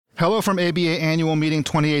Hello from ABA Annual Meeting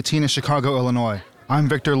 2018 in Chicago, Illinois. I'm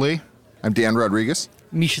Victor Lee. I'm Dan Rodriguez.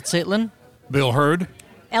 Misha Zeitlin. Bill Hurd.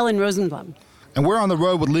 Ellen Rosenblum. And we're on the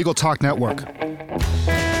road with Legal Talk Network.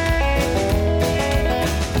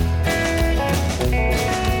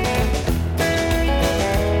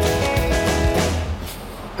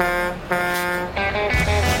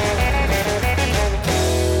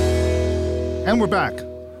 And we're back.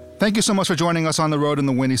 Thank you so much for joining us on the road in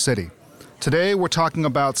the Windy City. Today, we're talking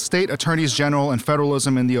about state attorneys general and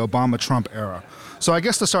federalism in the Obama-Trump era. So I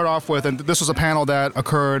guess to start off with, and this was a panel that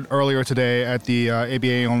occurred earlier today at the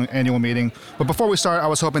ABA annual meeting. But before we start, I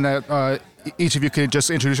was hoping that each of you could just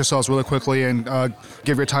introduce yourselves really quickly and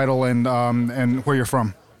give your title and where you're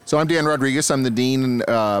from. So I'm Dan Rodriguez. I'm the dean,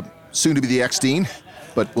 soon to be the ex-dean,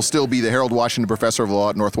 but will still be the Harold Washington Professor of Law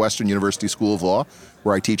at Northwestern University School of Law,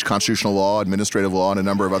 where I teach constitutional law, administrative law, and a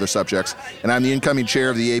number of other subjects. And I'm the incoming chair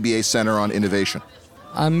of the ABA Center on Innovation.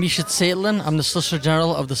 I'm Misha Zeitlin. I'm the Solicitor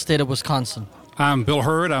General of the state of Wisconsin. I'm Bill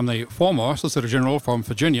Hurd. I'm the former Solicitor General from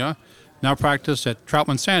Virginia, now practice at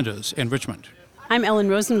Troutman Sanders in Richmond. I'm Ellen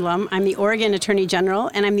Rosenblum. I'm the Oregon Attorney General,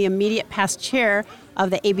 and I'm the immediate past chair of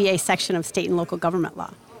the ABA section of state and local government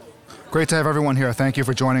law. Great to have everyone here. Thank you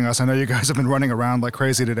for joining us. I know you guys have been running around like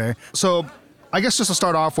crazy today. So I guess just to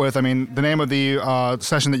start off with, I mean, the name of the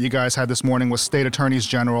session that you guys had this morning was State Attorneys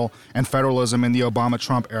General and Federalism in the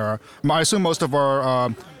Obama-Trump Era. I assume most of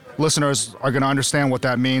our listeners are going to understand what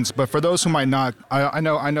that means, but for those who might not, I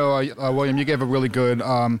know, William, you gave a really good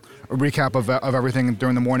recap of everything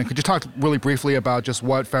during the morning. Could you talk really briefly about just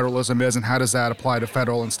what federalism is and how does that apply to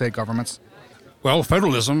federal and state governments? Well,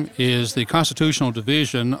 federalism is the constitutional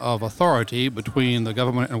division of authority between the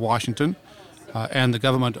government in Washington and the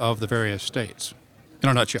government of the various states, in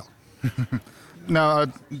a nutshell. Now,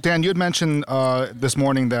 Dan, you had mentioned this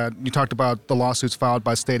morning that you talked about the lawsuits filed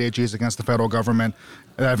by state AGs against the federal government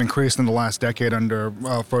that have increased in the last decade under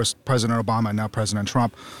first President Obama and now President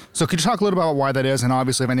Trump. So could you talk a little about why that is? And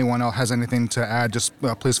obviously, if anyone else has anything to add, just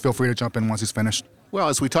please feel free to jump in once he's finished. Well,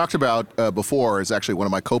 as we talked about before, as actually one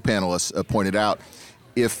of my co-panelists pointed out,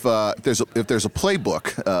 if there's a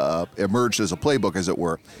playbook emerged as a playbook, as it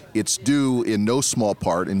were, it's due in no small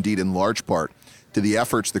part, indeed in large part, to the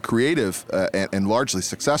efforts, the creative and largely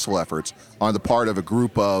successful efforts on the part of a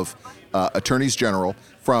group of attorneys general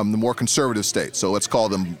from the more conservative states. So let's call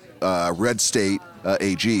them red state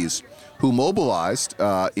AGs, who mobilized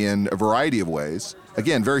in a variety of ways,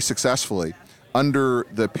 again, very successfully, under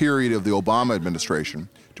the period of the Obama administration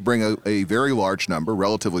to bring a very large number,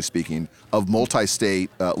 relatively speaking, of multi-state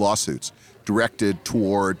lawsuits directed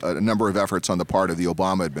toward a number of efforts on the part of the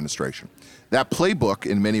Obama administration. That playbook,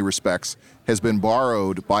 in many respects, has been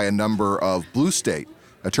borrowed by a number of blue state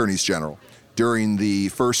attorneys general during the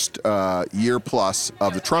first year plus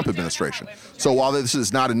of the Trump administration. So while this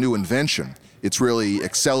is not a new invention, it's really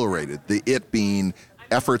accelerated, it being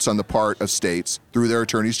efforts on the part of states through their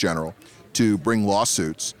attorneys general to bring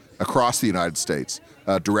lawsuits across the United States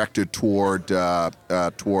directed toward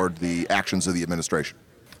the actions of the administration.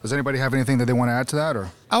 Does anybody have anything that they want to add to that? Or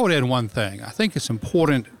I would add one thing. I think it's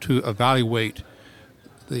important to evaluate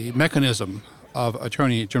the mechanism of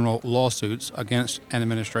attorney general lawsuits against an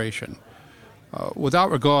administration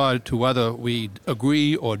without regard to whether we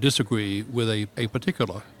agree or disagree with a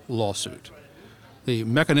particular lawsuit. The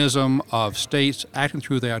mechanism of states acting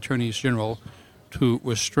through their attorneys general to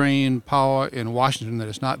restrain power in Washington that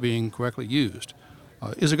is not being correctly used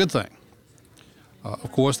is a good thing.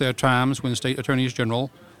 Of course, there are times when state attorneys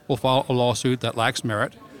general will file a lawsuit that lacks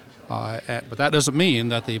merit, but that doesn't mean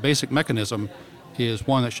that the basic mechanism is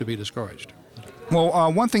one that should be discouraged.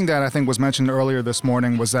 Well, one thing that I think was mentioned earlier this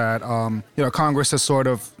morning was that Congress has sort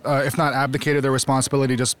of, if not abdicated their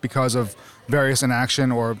responsibility just because of various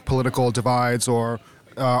inaction or political divides or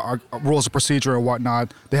rules of procedure or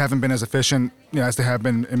whatnot, they haven't been as efficient as they have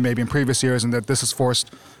been maybe in previous years, and that this has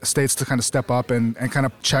forced states to kind of step up and kind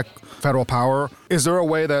of check federal power. Is there a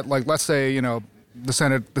way that, like, let's say, the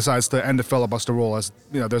Senate decides to end the filibuster rule, as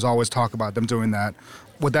there's always talk about them doing that.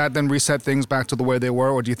 Would that then reset things back to the way they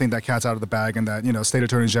were, or do you think that cat's out of the bag and that state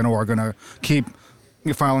attorneys general are going to keep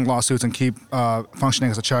filing lawsuits and keep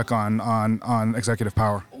functioning as a check on executive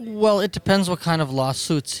power? Well, it depends what kind of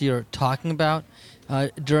lawsuits you're talking about.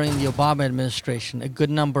 During the Obama administration, a good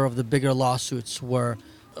number of the bigger lawsuits were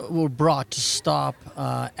brought to stop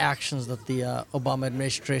actions that the Obama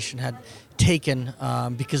administration had taken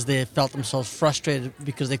because they felt themselves frustrated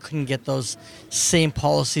because they couldn't get those same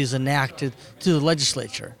policies enacted to the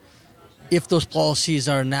legislature. If those policies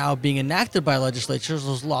are now being enacted by legislatures,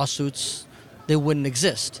 those lawsuits, they wouldn't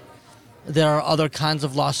exist. There are other kinds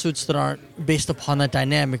of lawsuits that aren't based upon that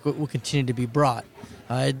dynamic but will continue to be brought.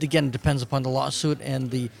 It again depends upon the lawsuit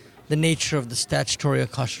and the nature of the statutory or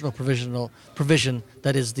constitutional provision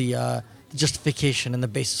that is the justification and the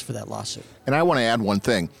basis for that lawsuit. And I want to add one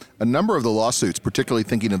thing. A number of the lawsuits, particularly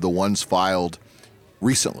thinking of the ones filed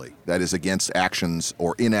recently, that is against actions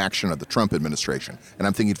or inaction of the Trump administration. And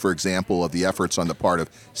I'm thinking, for example, of the efforts on the part of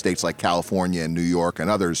states like California and New York and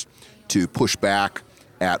others to push back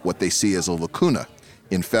at what they see as a lacuna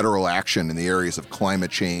in federal action in the areas of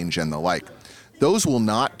climate change and the like. Those will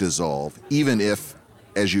not dissolve even if,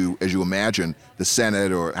 as you imagine, the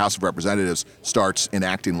Senate or House of Representatives starts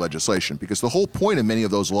enacting legislation, because the whole point of many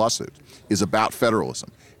of those lawsuits is about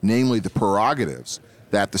federalism, namely the prerogatives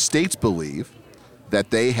that the states believe that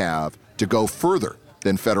they have to go further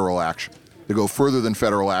than federal action,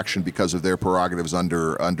 because of their prerogatives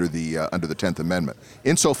under the 10th Amendment.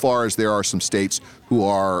 Insofar as there are some states who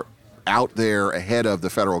are out there ahead of the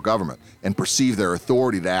federal government and perceive their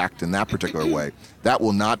authority to act in that particular way, that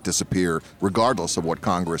will not disappear regardless of what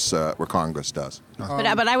Congress does.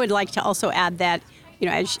 But I would like to also add that,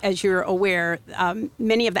 as you're aware,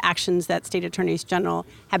 many of the actions that state attorneys general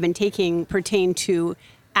have been taking pertain to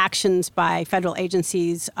actions by federal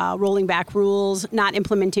agencies, rolling back rules, not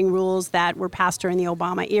implementing rules that were passed during the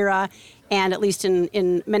Obama era, and at least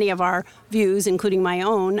in many of our views, including my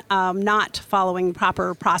own, not following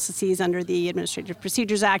proper processes under the Administrative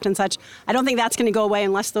Procedures Act and such. I don't think that's going to go away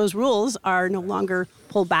unless those rules are no longer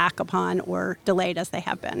pulled back upon or delayed as they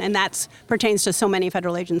have been. And that pertains to so many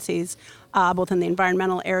federal agencies, both in the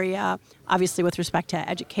environmental area, obviously with respect to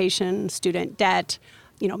education, student debt,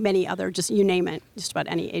 many other, just you name it, just about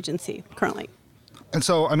any agency currently. And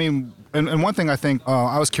so, and one thing I think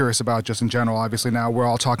I was curious about just in general, obviously now we're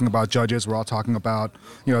all talking about judges, we're all talking about,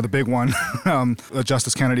 the big one,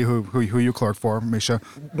 Justice Kennedy, who you clerked for, Misha.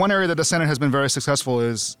 One area that the Senate has been very successful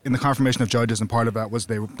is in the confirmation of judges, and part of that was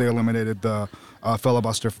they eliminated the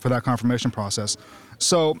filibuster for that confirmation process.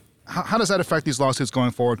 So how does that affect these lawsuits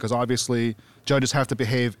going forward? Because obviously judges have to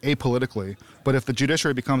behave apolitically, but if the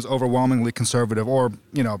judiciary becomes overwhelmingly conservative or,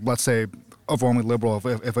 let's say overwhelmingly liberal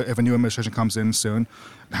if a new administration comes in soon,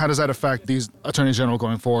 how does that affect these attorneys general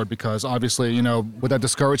going forward? Because obviously, would that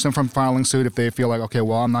discourage them from filing suit if they feel like, okay,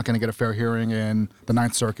 well, I'm not going to get a fair hearing in the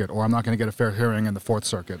Ninth Circuit, or I'm not going to get a fair hearing in the Fourth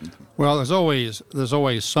Circuit? Well, there's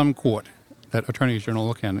always some court that attorneys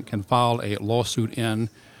general can file a lawsuit in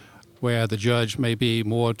where the judge may be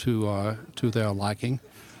more to their liking.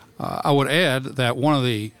 I would add that one of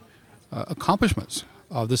the accomplishments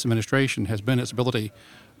of this administration has been its ability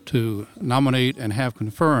to nominate and have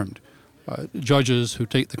confirmed judges who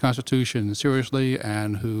take the Constitution seriously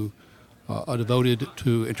and who are devoted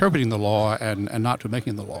to interpreting the law and not to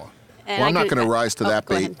making the law. Well, I'm not going to rise to that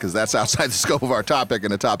bait because that's outside the scope of our topic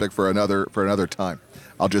and a topic for another time.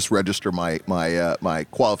 I'll just register my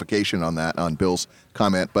qualification on that, on Bill's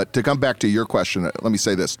comment. But to come back to your question, let me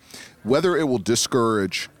say this. Whether it will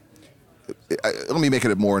discourage, let me make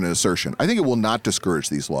it more an assertion. I think it will not discourage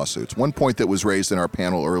these lawsuits. One point that was raised in our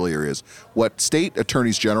panel earlier is what state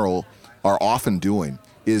attorneys general are often doing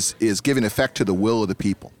is giving effect to the will of the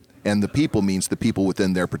people. And the people means the people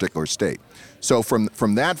within their particular state. So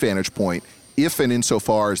from that vantage point, if and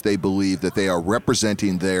insofar as they believe that they are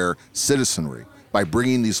representing their citizenry by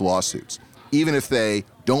bringing these lawsuits, even if they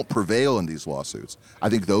don't prevail in these lawsuits, I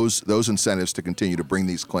think those incentives to continue to bring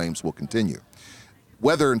these claims will continue.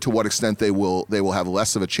 Whether and to what extent they will have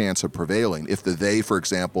less of a chance of prevailing if they, for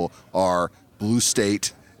example, are blue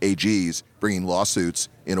state AGs bringing lawsuits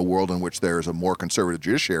in a world in which there is a more conservative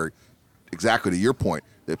judiciary, exactly to your point,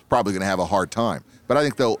 they're probably going to have a hard time. But I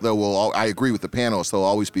think I agree with the panelists, there'll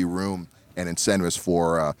always be room and incentives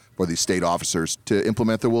for these state officers to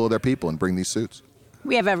implement the will of their people and bring these suits.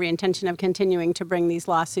 We have every intention of continuing to bring these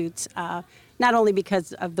lawsuits, not only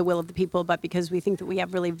because of the will of the people, but because we think that we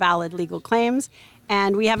have really valid legal claims.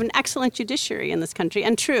 And we have an excellent judiciary in this country.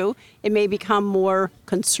 And true, it may become more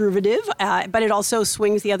conservative, but it also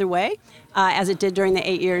swings the other way, as it did during the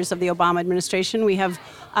 8 years of the Obama administration. We have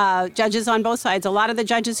judges on both sides. A lot of the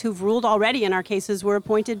judges who've ruled already in our cases were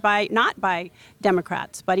appointed not by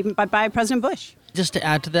Democrats, but by President Bush. Just to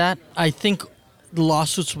add to that, I think the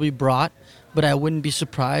lawsuits will be brought, but I wouldn't be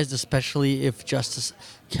surprised, especially if Justice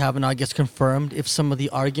Kavanaugh gets confirmed, if some of the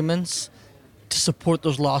arguments to support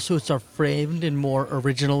those lawsuits are framed in more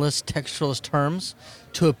originalist, textualist terms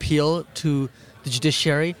to appeal to the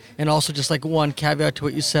judiciary. And also, just like one caveat to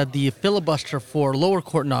what you said, the filibuster for lower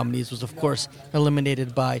court nominees was, of course,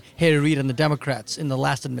 eliminated by Harry Reid and the Democrats in the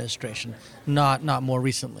last administration, not more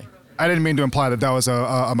recently. I didn't mean to imply that was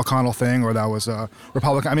a McConnell thing or that was a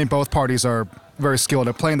Republican. I mean, both parties are very skilled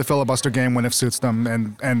at playing the filibuster game when it suits them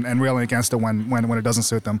and railing against it when it doesn't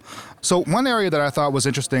suit them. So one area that I thought was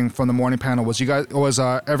interesting from the morning panel was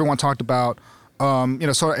everyone talked about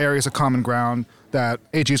sort of areas of common ground that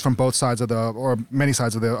AGs from both sides or many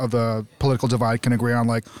sides of the political divide can agree on,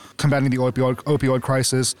 like combating the opioid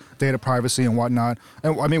crisis, data privacy, and whatnot.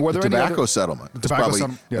 And I mean, were there the any tobacco settlement? It's probably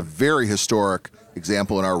a very historic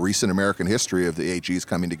example in our recent American history of the AGs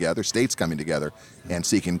coming together, states coming together, and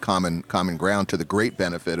seeking common ground to the great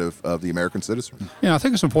benefit of the American citizen. Yeah, I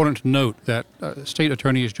think it's important to note that state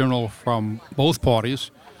attorneys general from both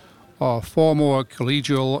parties are far more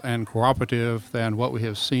collegial and cooperative than what we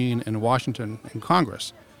have seen in Washington in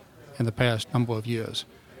Congress in the past number of years.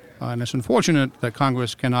 And it's unfortunate that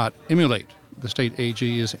Congress cannot emulate the state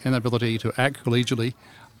AG's inability to act collegially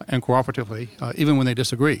and cooperatively, even when they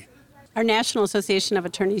disagree. Our National Association of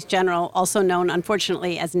Attorneys General, also known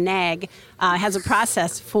unfortunately as NAG, has a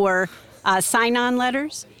process for sign-on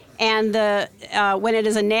letters. And when it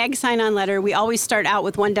is a NAG sign-on letter, we always start out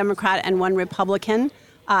with one Democrat and one Republican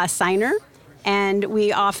signer, and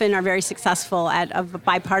we often are very successful at a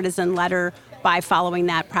bipartisan letter by following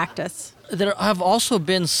that practice. There have also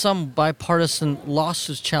been some bipartisan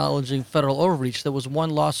lawsuits challenging federal overreach. There was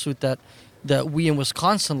one lawsuit that we in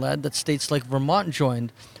Wisconsin led that states like Vermont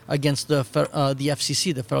joined against the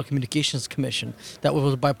FCC, the Federal Communications Commission. That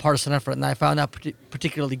was a bipartisan effort, and I found that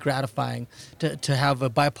particularly gratifying to have a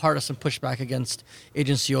bipartisan pushback against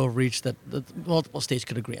agency overreach that multiple states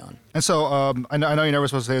could agree on. And so I know you're never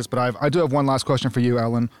supposed to say this, but I do have one last question for you,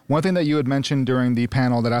 Ellen. One thing that you had mentioned during the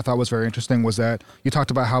panel that I thought was very interesting was that you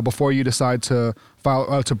talked about how before you decide to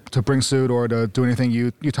file to bring suit or to do anything,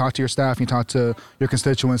 you talk to your staff, you talk to your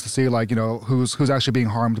constituents to see who's actually being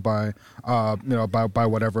harmed by by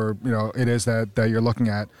whatever it is that you're looking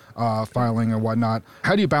at filing and whatnot.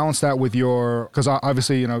 How do you balance that with because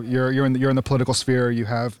obviously you're in the political sphere, you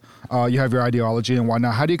have your ideology and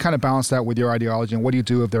whatnot. How do you kind of balance that with your ideology, and what do you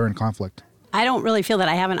do if they're in conflict? I don't really feel that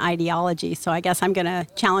I have an ideology, so I guess I'm going to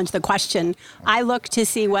challenge the question. I look to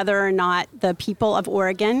see whether or not the people of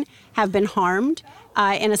Oregon have been harmed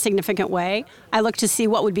in a significant way. I look to see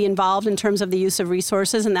what would be involved in terms of the use of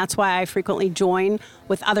resources, and that's why I frequently join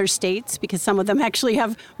with other states, because some of them actually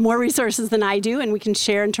have more resources than I do, and we can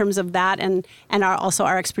share in terms of that and also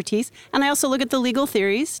our expertise. And I also look at the legal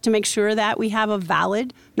theories to make sure that we have a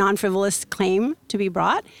valid, non-frivolous claim to be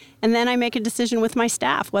brought. And then I make a decision with my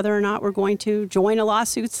staff whether or not we're going to join a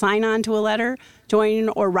lawsuit, sign on to a letter, join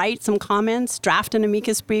or write some comments, draft an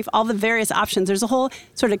amicus brief, all the various options. There's a whole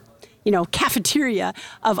sort of cafeteria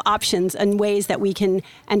of options and ways that we can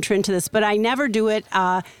enter into this. But I never do it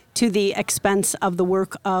to the expense of the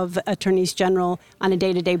work of attorneys general on a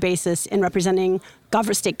day-to-day basis in representing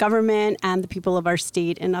state government and the people of our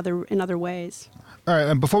state in other ways. All right,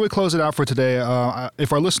 and before we close it out for today,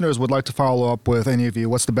 if our listeners would like to follow up with any of you,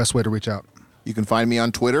 what's the best way to reach out? You can find me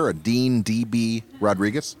on Twitter at Dean D.B.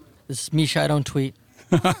 Rodriguez. This is Misha, I don't tweet.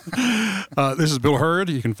 This is Bill Hurd.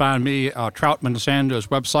 You can find me at Troutman Sanders'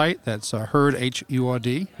 website. That's Hurd,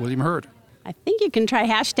 H-U-R-D, William Hurd. I think you can try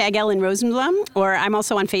hashtag Ellen Rosenblum, or I'm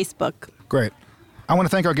also on Facebook. Great. I want to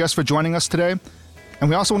thank our guests for joining us today. And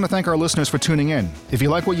we also want to thank our listeners for tuning in. If you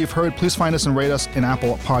like what you've heard, please find us and rate us in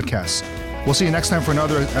Apple Podcasts. We'll see you next time for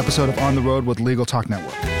another episode of On the Road with Legal Talk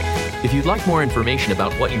Network. If you'd like more information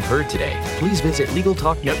about what you've heard today, please visit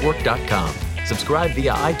LegalTalkNetwork.com. Subscribe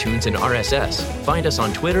via iTunes and RSS. Find us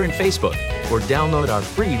on Twitter and Facebook, or download our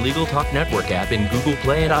free Legal Talk Network app in Google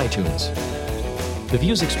Play and iTunes. The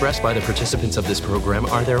views expressed by the participants of this program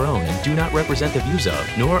are their own and do not represent the views of,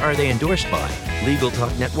 nor are they endorsed by, Legal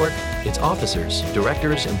Talk Network, its officers,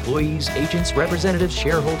 directors, employees, agents, representatives,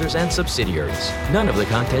 shareholders, and subsidiaries. None of the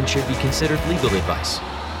content should be considered legal advice.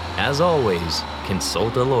 As always,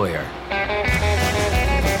 consult a lawyer.